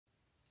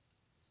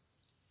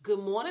Good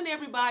morning,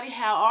 everybody.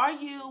 How are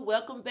you?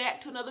 Welcome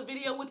back to another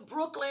video with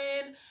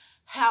Brooklyn.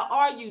 How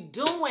are you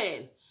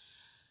doing?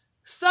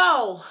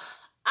 So,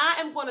 I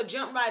am going to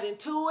jump right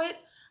into it.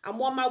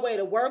 I'm on my way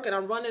to work and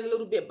I'm running a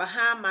little bit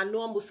behind my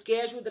normal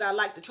schedule that I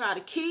like to try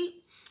to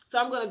keep. So,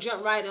 I'm going to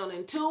jump right on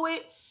into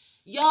it.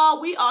 Y'all,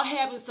 we are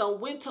having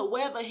some winter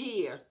weather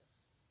here.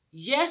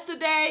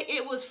 Yesterday,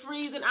 it was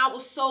freezing. I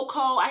was so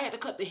cold. I had to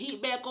cut the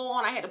heat back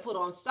on. I had to put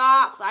on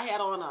socks. I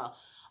had on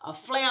a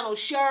flannel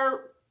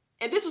shirt.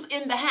 And this was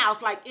in the house,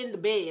 like in the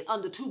bed,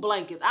 under two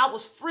blankets. I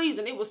was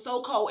freezing. It was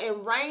so cold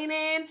and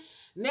raining.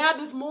 Now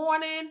this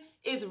morning,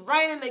 it's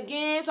raining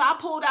again. So I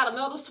pulled out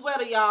another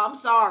sweater, y'all. I'm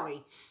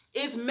sorry.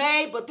 It's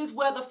May, but this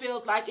weather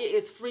feels like it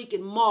is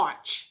freaking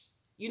March.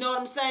 You know what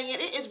I'm saying?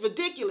 It is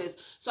ridiculous.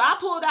 So I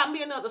pulled out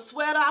me another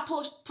sweater. I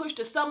pushed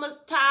the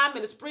summertime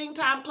and the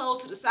springtime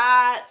clothes to the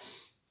side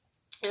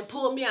and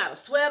pulled me out a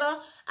sweater.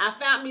 I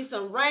found me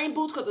some rain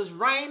boots because it's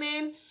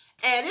raining.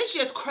 And it's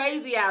just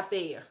crazy out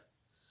there.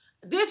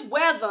 This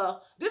weather,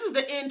 this is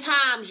the end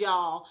times,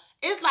 y'all.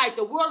 It's like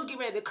the world's getting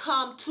ready to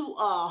come to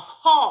a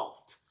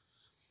halt.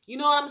 You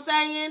know what I'm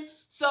saying?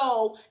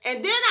 So,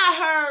 and then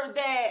I heard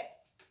that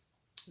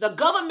the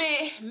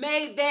government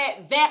made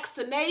that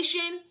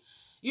vaccination,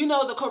 you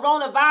know, the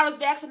coronavirus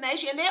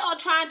vaccination, and they are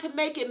trying to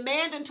make it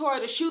mandatory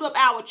to shoot up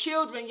our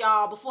children,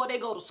 y'all, before they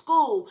go to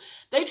school.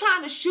 They're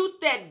trying to shoot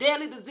that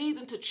deadly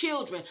disease into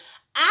children.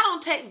 I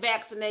don't take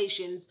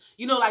vaccinations,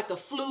 you know, like the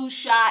flu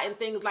shot and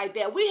things like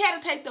that. We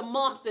had to take the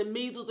mumps and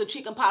measles and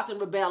chickenpox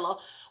and rubella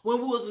when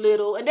we was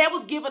little, and that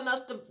was giving us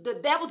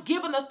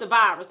the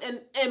virus.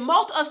 And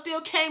most of us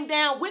still came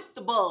down with the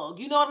bug.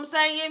 You know what I'm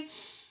saying?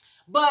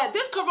 But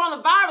this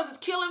coronavirus is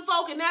killing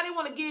folk, and now they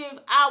want to give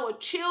our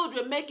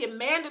children, make it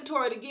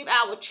mandatory to give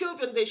our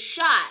children this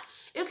shot.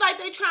 It's like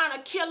they're trying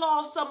to kill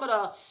off some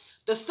of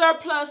the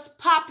surplus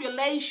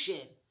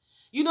population.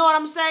 You know what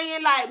I'm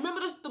saying? Like,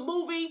 remember the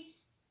movie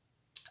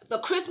The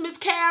Christmas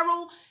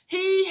Carol?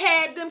 He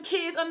had them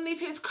kids underneath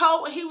his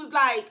coat, and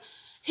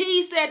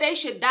he said they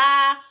should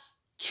die,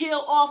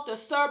 kill off the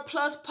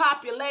surplus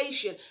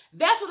population.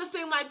 That's what it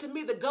seemed like to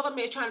me the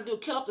government is trying to do,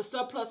 kill off the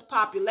surplus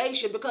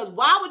population, because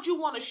why would you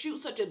want to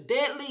shoot such a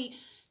deadly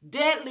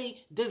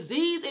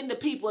disease into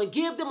people and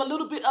give them a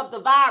little bit of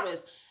the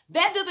virus?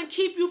 That doesn't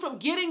keep you from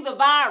getting the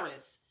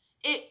virus.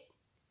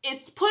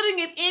 It's putting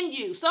it in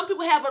you. Some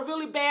people have a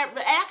really bad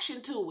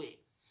reaction to it,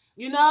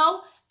 you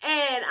know?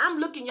 And I'm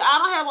looking, I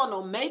don't have on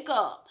no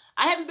makeup.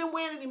 I haven't been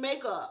wearing any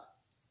makeup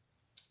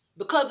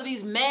because of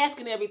these masks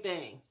and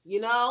everything,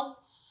 you know?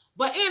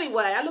 But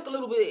anyway, I look a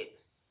little bit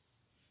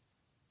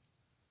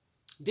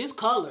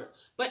discolored.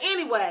 But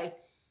anyway,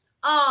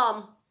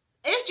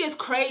 it's just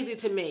crazy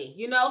to me,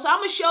 you know? So I'm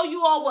going to show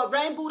you all what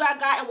rain boot I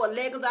got and what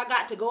leggings I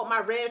got to go with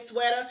my red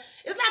sweater.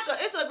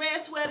 It's a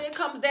red sweater. It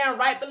comes down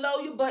right below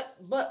your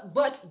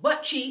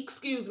butt cheek,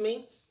 excuse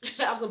me.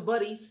 I have some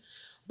buddies.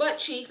 Butt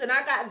cheeks, and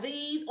I got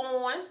these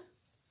on.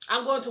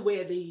 I'm going to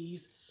wear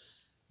these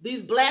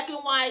black and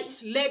white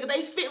leggings.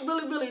 They fit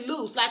really, really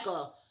loose, like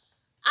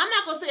I'm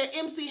not going to say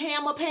MC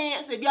Hammer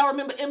pants. If y'all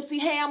remember MC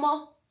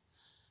Hammer,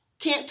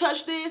 Can't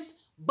Touch This,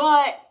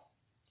 but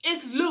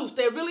it's loose.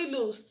 They're really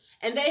loose.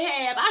 And they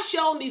have, I've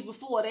shown these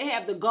before. They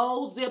have the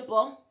gold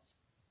zipper.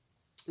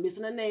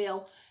 Missing a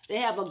nail. They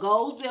have a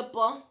gold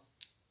zipper.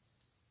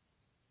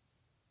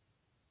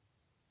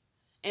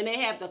 And they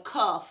have the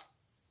cuff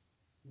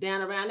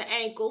down around the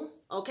ankle.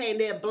 Okay, and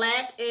they're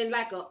black and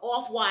like an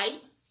off-white.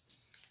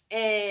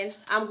 And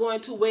I'm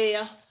going to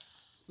wear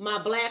my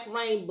black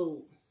rain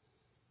boot.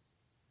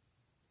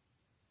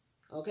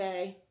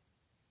 Okay.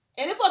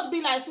 And it's supposed to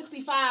be like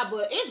 65,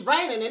 but it's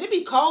raining and it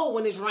be cold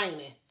when it's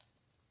raining.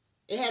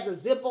 It has a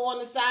zipper on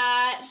the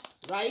side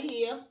right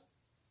here.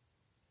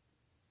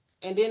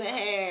 And then it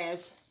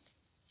has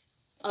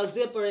a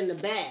zipper in the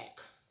back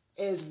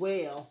as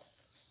well.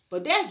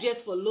 But that's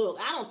just for look.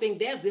 I don't think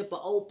that zipper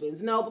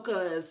opens. No,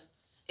 because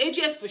it's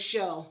just for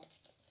show.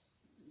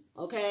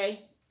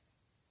 Okay?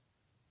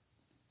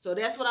 So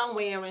that's what I'm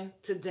wearing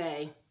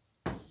today.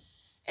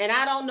 And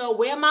I don't know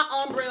where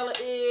my umbrella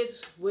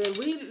is. When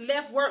we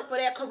left work for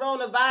that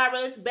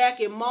coronavirus back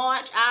in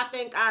March, I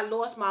think I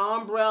lost my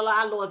umbrella.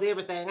 I lost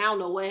everything. I don't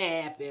know what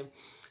happened.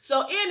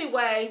 So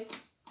anyway,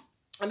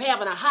 I'm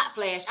having a hot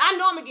flash. I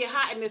normally get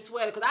hot in this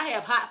sweater because I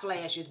have hot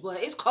flashes,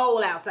 but it's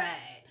cold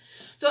outside.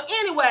 So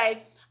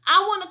anyway, I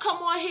want to come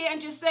on here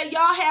and just say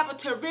y'all have a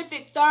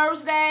terrific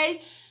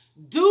Thursday.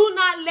 Do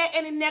not let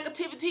any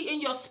negativity in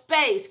your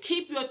space.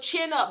 Keep your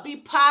chin up. Be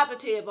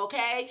positive,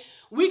 okay?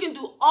 We can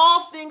do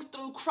all things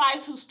through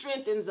Christ who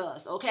strengthens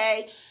us,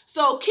 okay?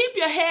 So keep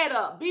your head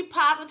up. Be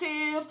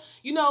positive.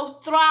 You know,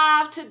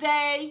 thrive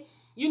today.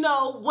 You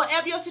know,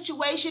 whatever your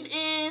situation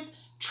is,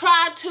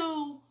 I'm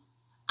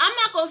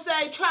not going to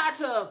say try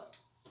to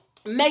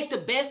make the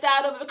best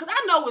out of it, because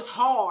I know it's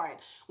hard.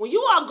 When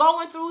you are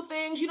going through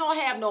things, you don't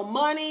have no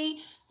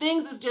money,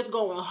 things is just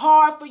going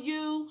hard for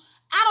you.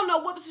 I don't know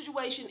what the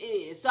situation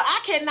is. So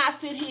I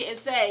cannot sit here and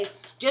say,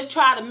 just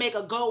try to make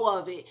a go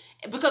of it.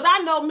 Because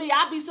I know me,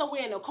 I'll be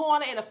somewhere in the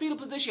corner in a fetal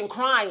position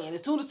crying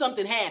as soon as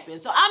something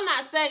happens. So I'm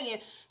not saying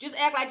just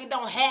act like it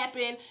don't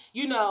happen,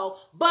 you know.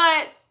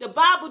 But the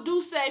Bible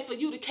do say for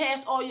you to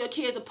cast all your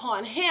cares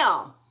upon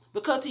him,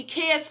 because he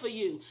cares for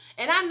you.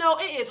 And I know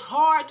it is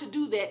hard to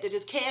do that, to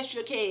just cast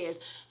your cares.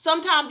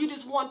 Sometimes you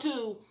just want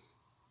to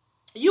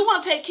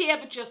take care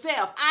of it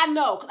yourself. I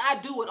know, because I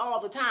do it all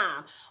the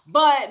time.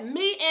 But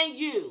me and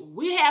you,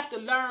 we have to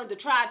learn to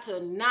try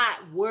to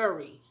not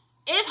worry.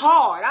 It's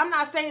hard. I'm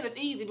not saying it's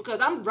easy, because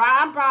I'm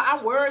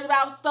worried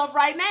about stuff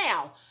right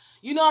now.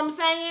 You know what I'm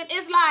saying?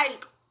 It's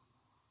like,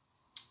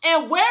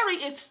 and worry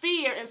is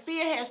fear, and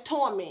fear has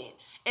torment.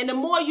 And the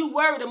more you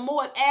worry, the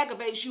more it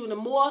aggravates you, and the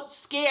more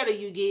scared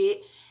you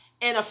get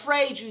and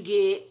afraid you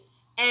get.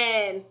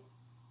 And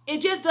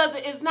it just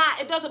doesn't,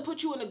 it doesn't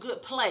put you in a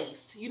good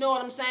place. You know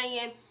what I'm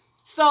saying?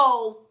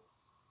 So,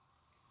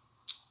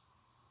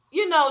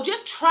 you know,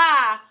 just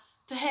try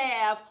to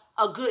have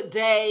a good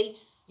day.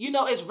 You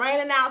know, it's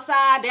raining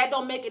outside. That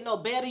don't make it no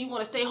better. You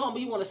want to stay home,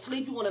 but you want to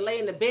sleep. You want to lay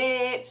in the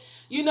bed.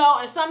 You know,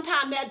 and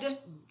sometimes that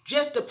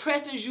just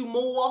depresses you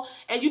more,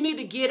 and you need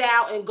to get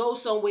out and go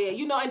somewhere,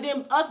 you know. And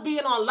then us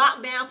being on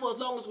lockdown for as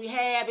long as we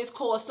have, it's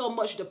caused so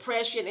much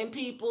depression in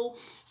people.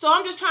 So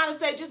I'm just trying to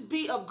say, just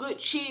be of good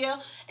cheer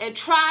and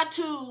try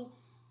to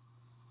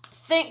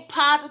think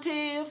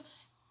positive.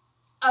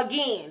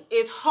 Again,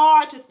 it's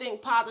hard to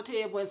think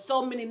positive when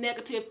so many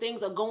negative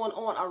things are going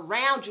on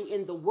around you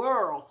in the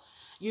world,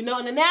 you know.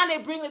 And now they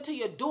bring it to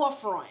your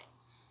doorfront.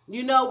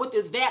 You know, with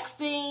this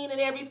vaccine and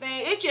everything,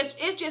 it's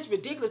just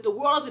ridiculous. The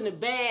world is in a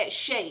bad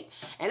shape.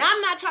 And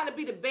I'm not trying to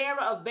be the bearer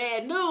of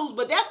bad news,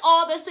 but that's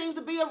all that seems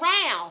to be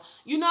around,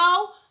 you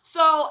know? So,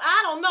 I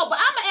don't know, but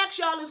I'm going to ask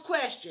y'all this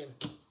question.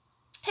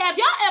 Have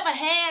y'all ever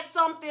had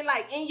something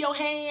like in your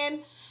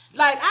hand?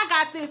 Like, I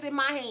got this in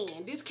my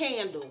hand, this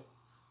candle,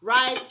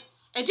 right?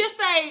 And just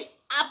say,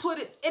 I put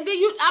it, and then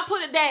I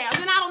put it down,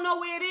 and I don't know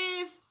where it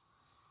is.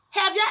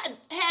 Have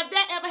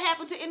that ever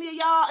happened to any of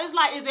y'all? It's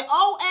like, is it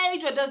old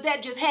age, or does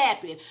that just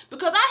happen?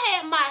 Because I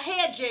had my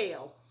hair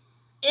gel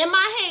in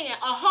my hand,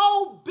 a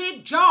whole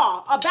big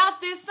jar about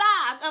this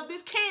size of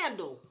this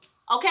candle,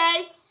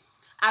 okay?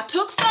 I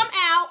took some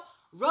out,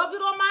 rubbed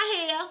it on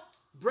my hair,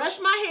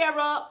 brushed my hair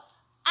up.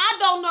 I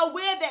don't know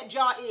where that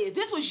jar is.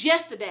 This was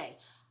yesterday.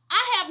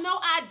 I have no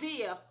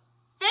idea.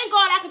 Thank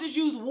God I could just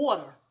use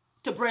water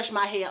to brush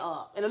my hair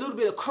up and a little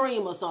bit of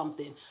cream or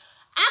something.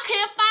 I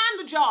can't find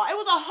the jar. It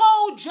was a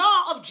whole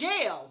jar of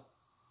gel.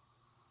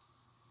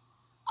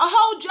 A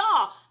whole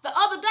jar. The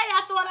other day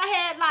I thought I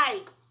had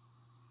like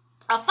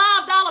a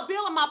 $5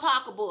 bill in my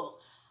pocketbook.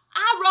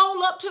 I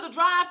roll up to the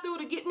drive-thru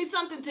to get me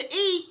something to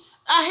eat,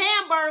 a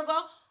hamburger.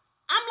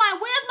 I'm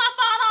like, where's my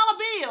 $5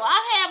 bill? I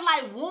have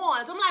like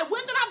ones. I'm like,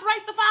 when did I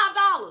break the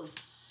 $5?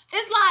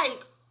 It's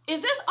like,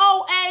 is this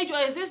old age, or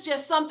is this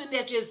just something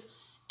that just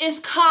it's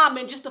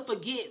common just to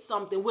forget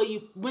something where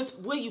you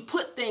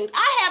put things?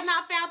 I have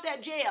not found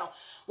that gel.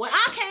 When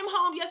I came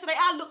home yesterday,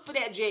 I looked for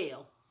that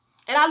gel.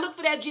 And I looked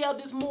for that gel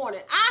this morning.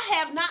 I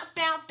have not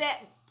found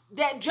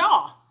that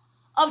jar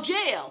of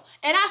gel.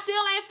 And I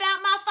still ain't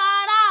found my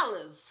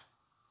 $5.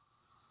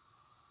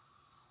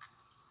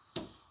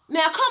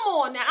 Now, come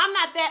on now. I'm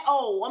not that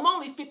old. I'm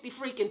only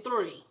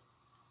 53.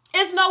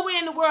 It's nowhere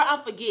in the world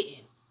I'm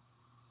forgetting.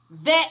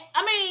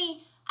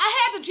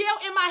 I had the gel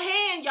in my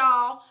hand,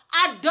 y'all.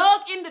 I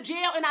dug in the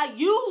gel and I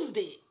used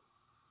it.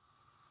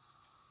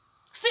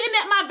 Sitting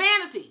at my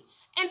vanity.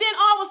 And then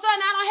all of a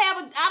sudden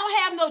I don't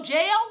have no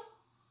gel.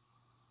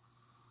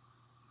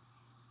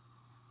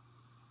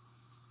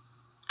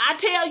 I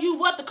tell you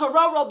what, the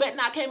Cororo bet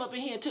not came up in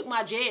here and took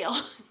my gel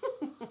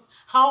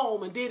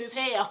home and did his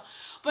hair.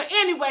 But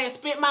anyway, I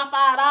spent my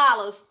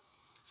 $5.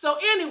 So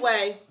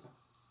anyway,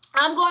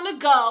 I'm going to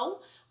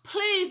go.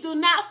 Please do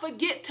not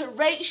forget to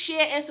rate,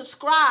 share, and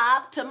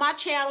subscribe to my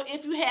channel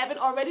if you haven't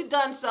already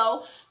done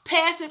so.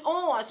 Pass it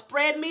on.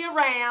 Spread me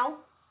around.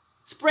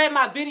 Spread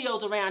my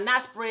videos around,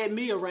 not spread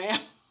me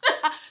around.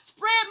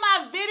 Spread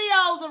my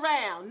videos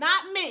around,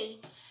 not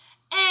me.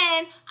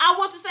 And I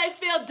want to say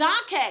vielen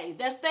Dank.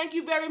 That's thank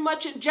you very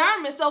much in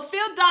German. So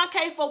vielen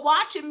Dank for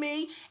watching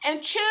me. And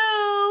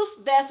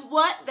tschüss. That's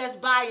what? That's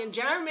bye in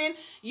German.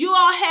 You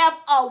all have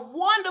a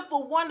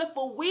wonderful,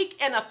 wonderful week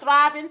and a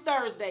thriving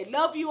Thursday.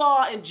 Love you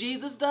all, and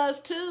Jesus does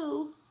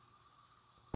too.